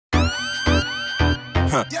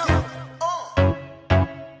Yo,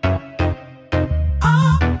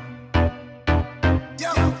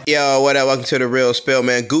 what up? Welcome to The Real Spill,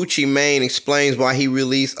 man. Gucci Mane explains why he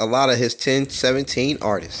released a lot of his 1017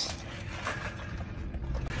 artists.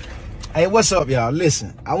 Hey, what's up, y'all?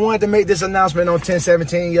 Listen, I wanted to make this announcement on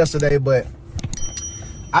 1017 yesterday, but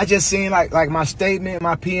I just seen like my statement,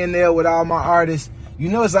 my P&L with all my artists. You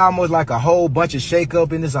know, it's almost like a whole bunch of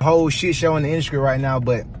shake-up and it's a whole shit show in the industry right now.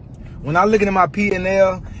 But when I look at my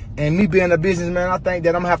P&L and me being a businessman, I think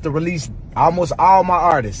that I'm gonna have to release almost all my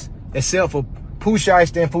artists except for Pooh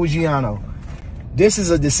Shiesty and Foogiano. This is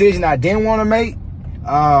a decision I didn't want to make.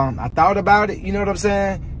 I thought about it, you know what I'm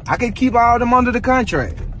saying? I could keep all of them under the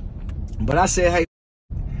contract. But I said, hey,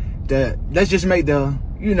 let's just make the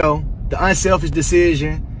unselfish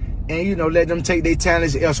decision and, let them take their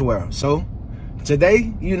talents elsewhere. So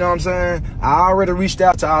today, you know what I'm saying, I already reached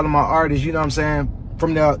out to all of my artists, you know what I'm saying,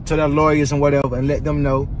 to their lawyers and whatever, and let them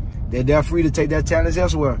know that they're free to take their talents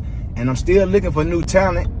elsewhere. And I'm still looking for new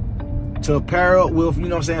talent to pair up with, you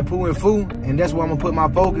know what I'm saying, Pooh and Foo, and that's where I'm gonna put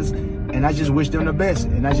my focus, and I just wish them the best,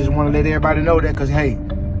 and I just want to let everybody know that, because, hey,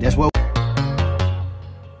 that's what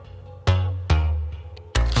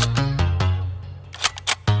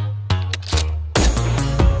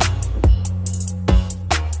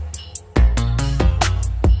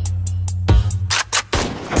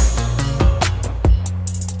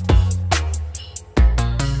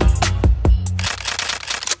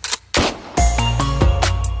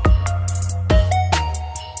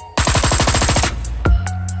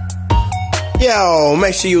Yo,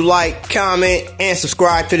 make sure you like, comment, and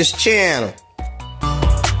subscribe to this channel.